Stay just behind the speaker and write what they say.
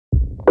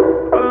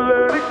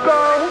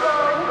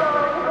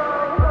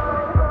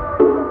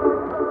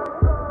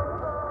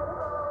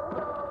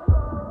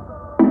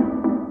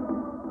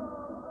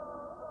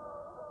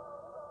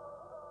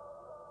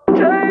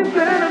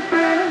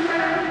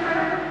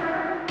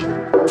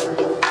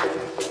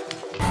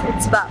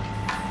It's about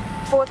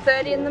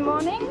 4:30 in the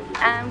morning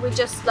and we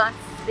just left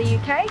the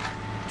UK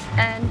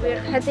and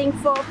we're heading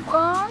for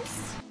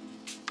France.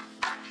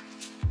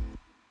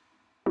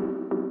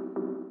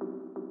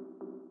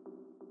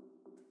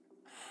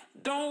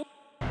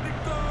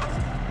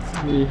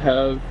 We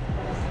have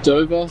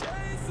Dover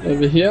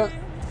over here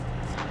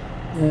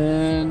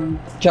and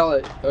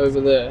Calais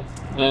over there,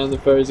 and the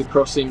ferries are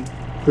crossing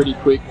pretty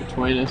quick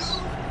between us.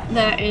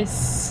 There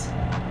is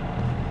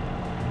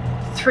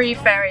 3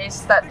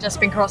 ferries that just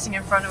been crossing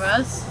in front of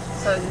us.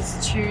 So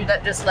there's 2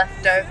 that just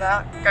left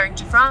Dover going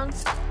to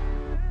France.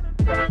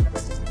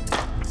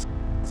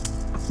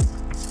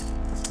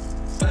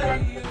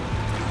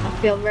 I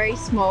feel very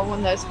small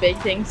when those big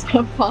things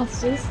come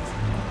past us.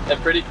 They're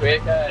pretty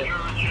quick, eh?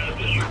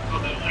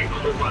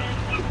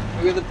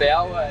 Look at the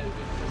bow wave,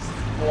 it's just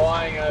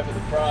flying over the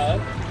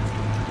front.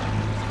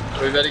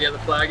 We better get the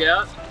flag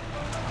out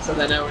so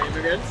they know we're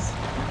immigrants.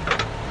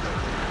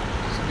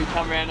 So we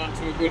come around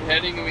onto a good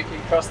heading and we can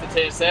cross the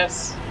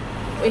TSS.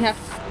 We have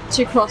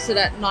to cross it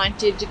at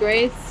 90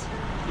 degrees.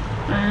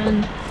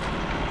 And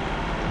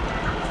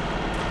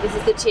this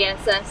is the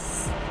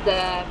TSS,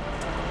 the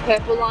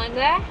purple line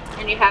there.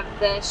 And you have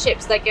the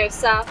ships that go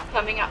south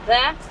coming up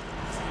there.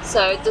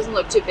 So it doesn't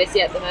look too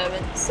busy at the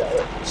moment, so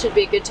it should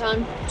be a good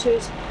time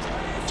to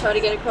try to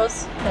get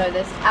across. No,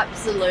 there's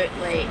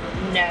absolutely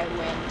no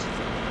wind.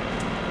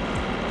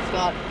 We've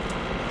got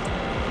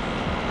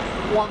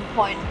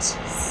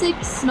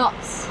 1.6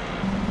 knots.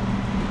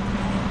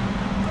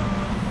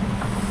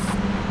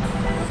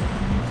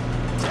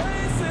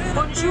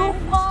 Bonjour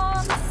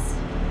France!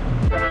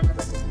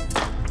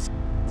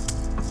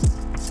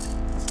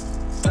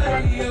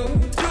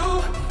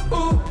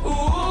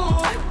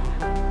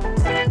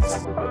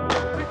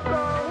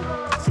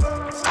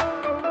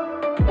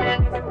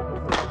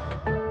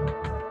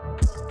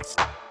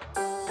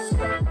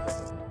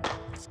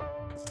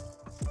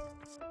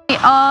 We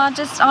are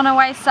just on our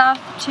way south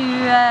to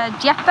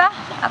Dieppe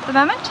at the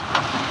moment,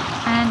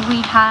 and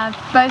we have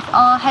both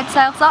our head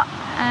sails up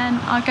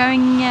and are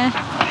going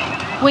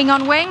wing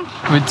on wing.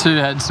 With 2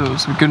 head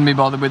sails, we couldn't be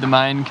bothered with the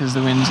main because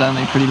the wind's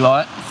only pretty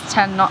light. It's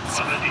 10 knots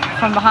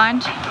from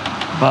behind.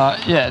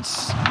 But yeah,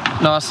 it's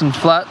nice and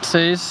flat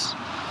seas.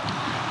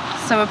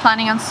 So we're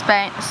planning on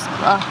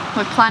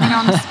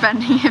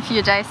spending a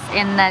few days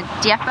in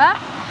Dieppe.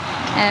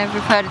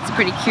 We've heard it's a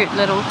pretty cute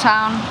little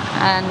town,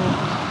 and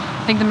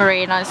I think the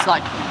marina is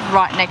like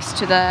right next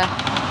to the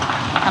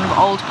kind of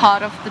old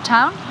part of the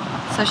town,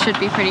 so it should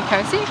be pretty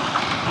cozy.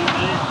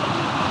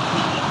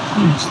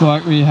 Looks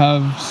like we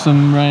have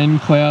some rain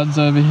clouds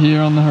over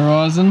here on the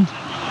horizon.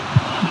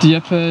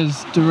 Dieppe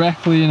is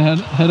directly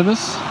ahead of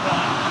us.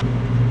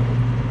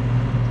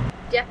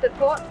 Dieppe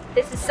port,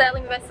 this is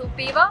sailing vessel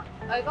Beaver,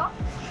 over.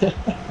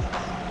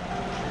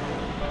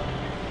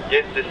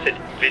 Yes, the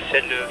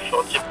vessel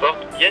for Dieppe port.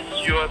 Yes,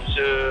 you have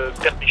the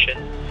permission.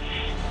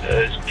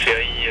 The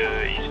ferry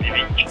is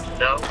leaving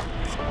now.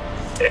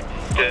 And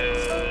the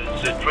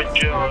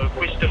stranger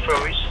Christopher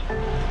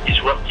is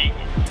working.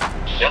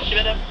 Merci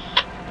madame.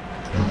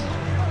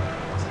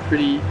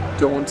 Pretty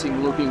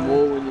daunting looking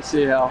wall when you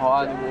see how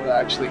high the water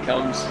actually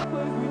comes.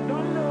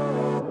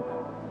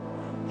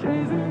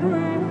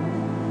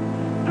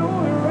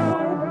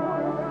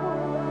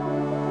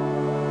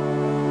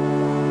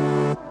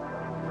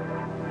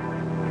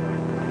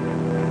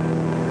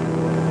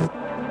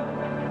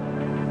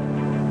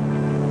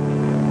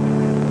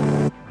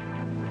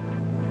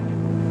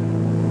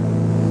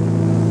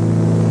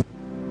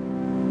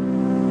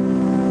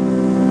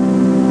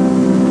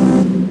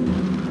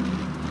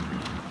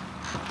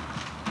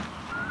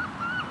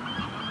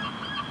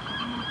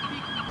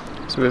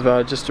 So we've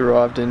just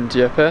arrived in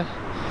Dieppe.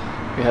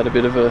 We had a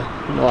bit of a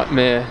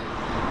nightmare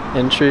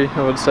entry,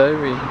 I would say.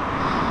 We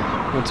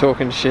were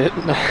talking shit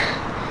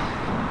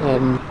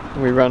and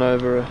we ran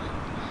over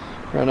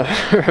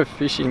a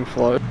fishing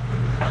float.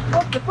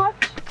 What the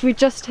fuck? We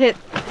just hit,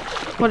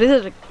 what is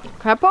it, a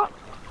crab pot?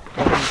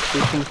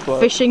 Fishing float.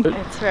 Fishing.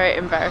 It's very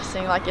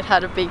embarrassing, like it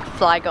had a big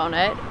flag on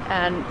it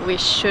and we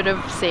should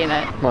have seen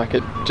it. Like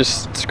it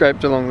just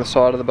scraped along the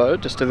side of the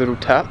boat, just a little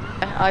tap.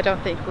 I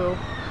don't think we'll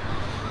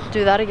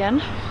do that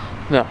again.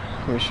 No,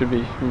 we should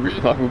be,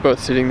 like we're both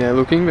sitting there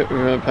looking, but we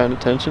weren't paying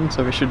attention,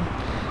 so we should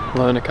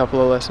learn a couple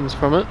of lessons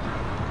from it.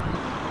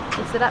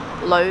 Is it at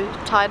low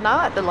tide now,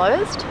 at the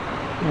lowest?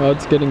 Oh,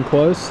 it's getting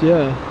close,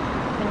 yeah.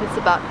 I think it's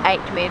about 8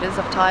 meters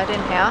of tide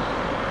in here.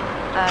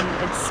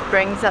 It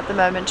springs at the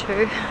moment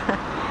too.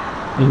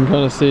 You can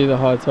kind of see the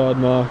high tide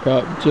mark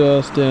up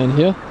just down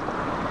here,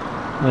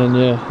 and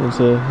yeah, it's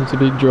a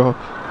big drop.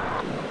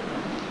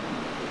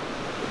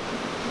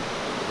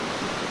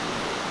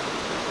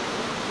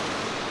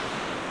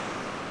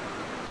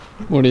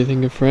 What do you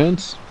think of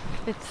France?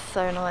 It's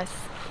so nice.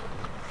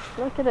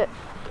 Look at it.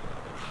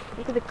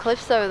 Look at the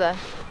cliffs over there.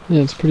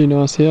 Yeah, it's pretty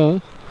nice here.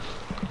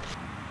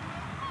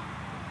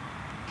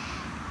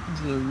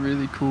 There's a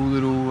really cool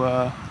little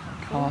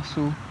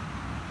castle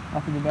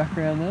up in the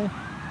background there.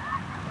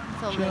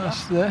 It's all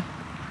just there.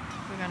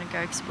 We're going to go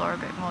explore a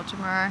bit more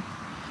tomorrow.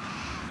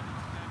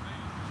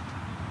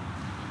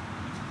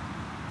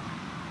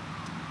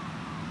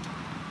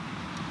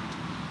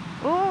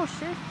 Oh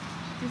shit,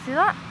 did you see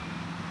that?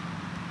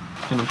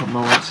 Gonna put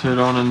my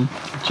wetsuit on and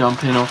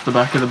jump in off the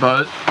back of the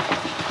boat.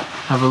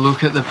 Have a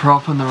look at the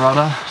prop and the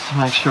rudder to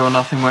make sure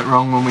nothing went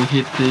wrong when we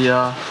hit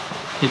the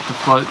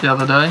float the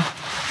other day.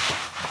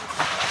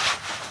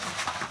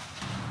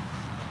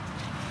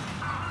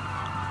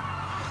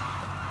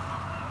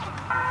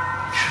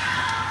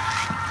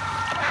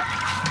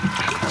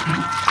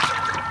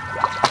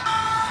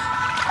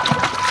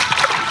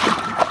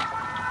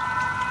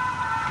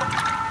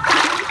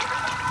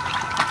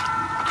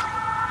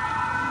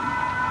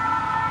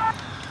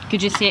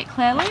 Could you see it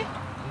clearly?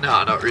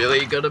 No, not really.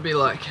 You gotta be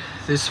like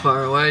this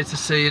far away to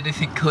see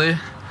anything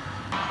clear.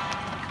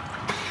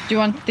 Do you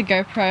want the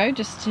GoPro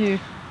just to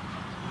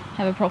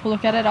have a proper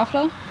look at it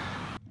after?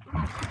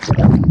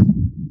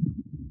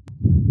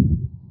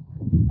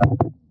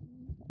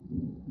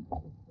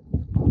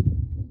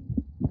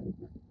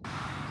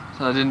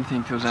 So I didn't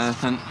think there was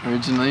anything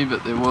originally,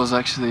 but there was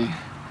actually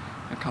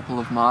a couple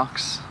of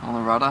marks on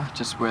the rudder,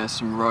 just where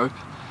some rope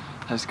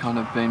has kind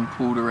of been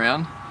pulled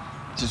around.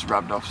 Just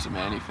rubbed off some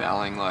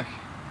anti-fouling, like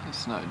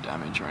there's no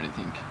damage or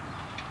anything.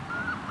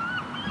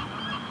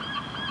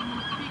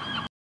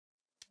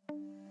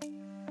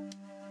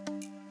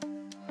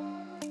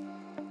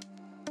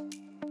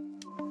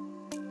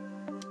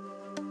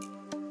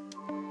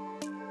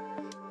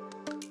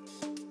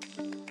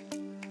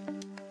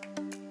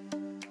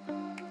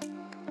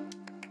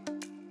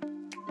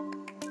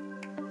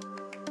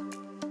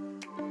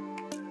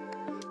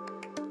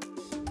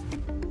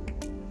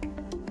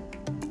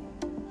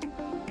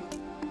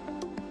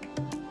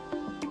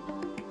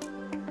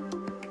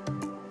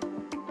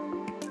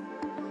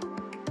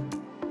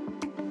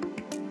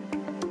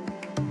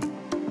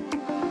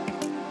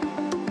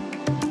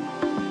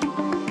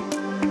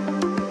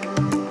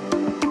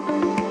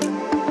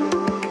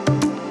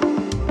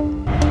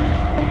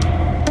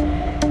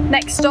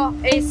 Next stop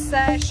is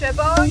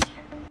Cherbourg.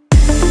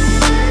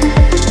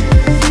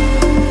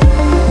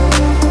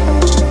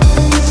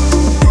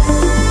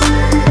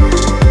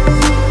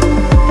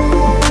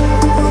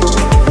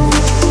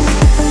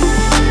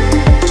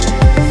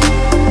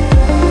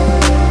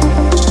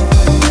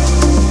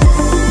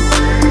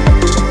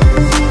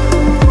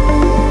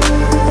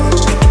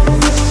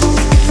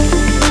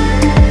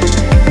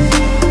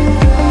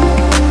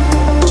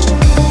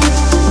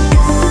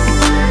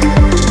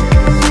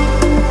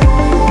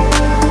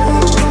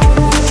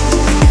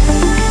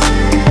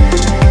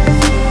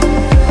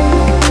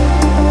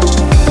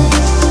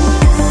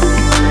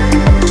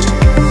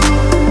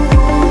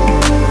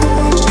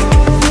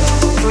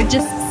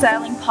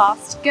 Sailing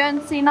past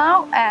Guernsey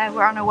now.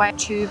 We're on our way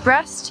to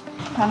Brest,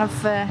 kind of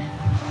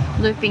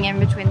looping in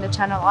between the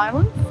Channel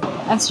Islands.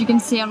 As you can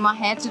see on my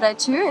hair today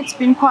too, it's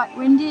been quite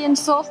windy and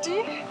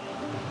salty.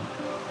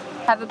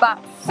 Have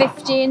about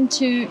 15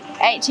 to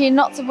 18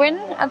 knots of wind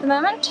at the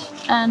moment,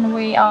 and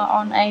we are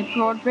on a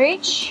broad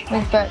beach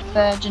with both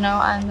the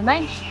Genoa and the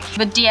main.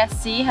 The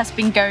DSC has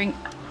been going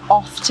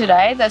off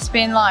today. There's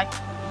been like,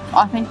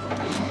 I think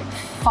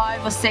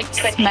 5 or 6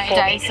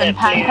 maydays and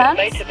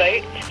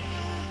pan-pans.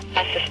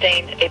 Has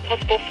sustained a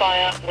possible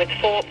fire with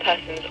 4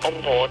 persons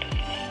on board.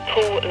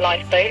 Pool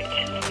lifeboat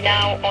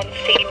now on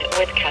scene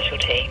with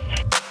casualty.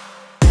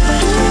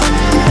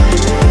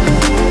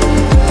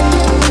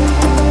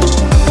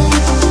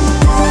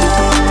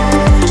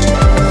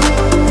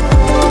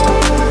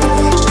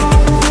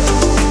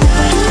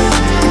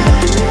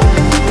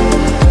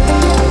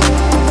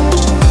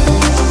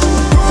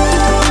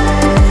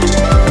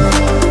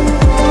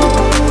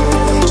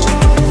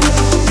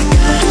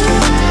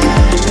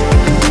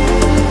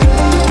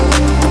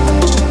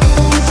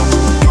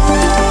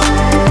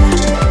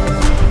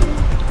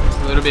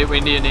 A bit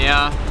windier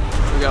now.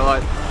 We got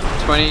like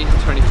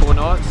 20-24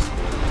 knots,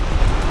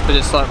 but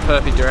it's like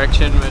perfect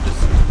direction. We're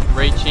just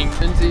reaching.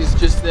 Lindsay's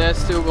just there,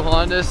 still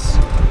behind us,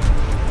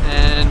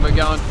 and we're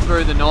going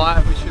through the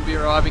night. We should be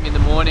arriving in the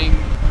morning,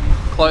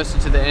 closer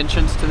to the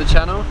entrance to the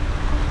channel.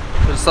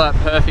 But it's like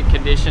perfect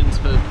conditions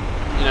for,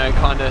 you know,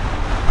 kind of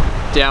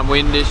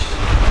downwindish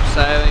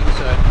sailing.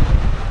 So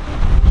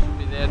should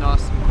be there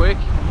nice and quick.